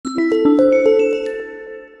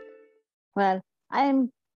Well,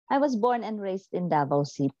 I was born and raised in Davao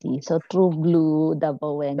City. So true blue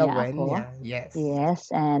Davaoeña ako. Gawenya, yes. Yes,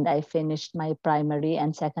 and I finished my primary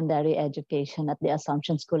and secondary education at the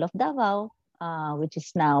Assumption School of Davao, which is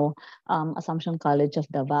now Assumption College of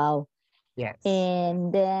Davao. Yes. And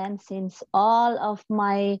then since all of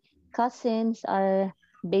my cousins are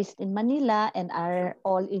based in Manila and are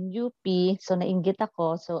all in UP, so nainggit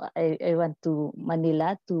ako. So I went to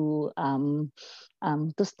Manila to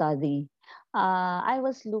study. I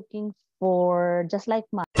was looking for, just like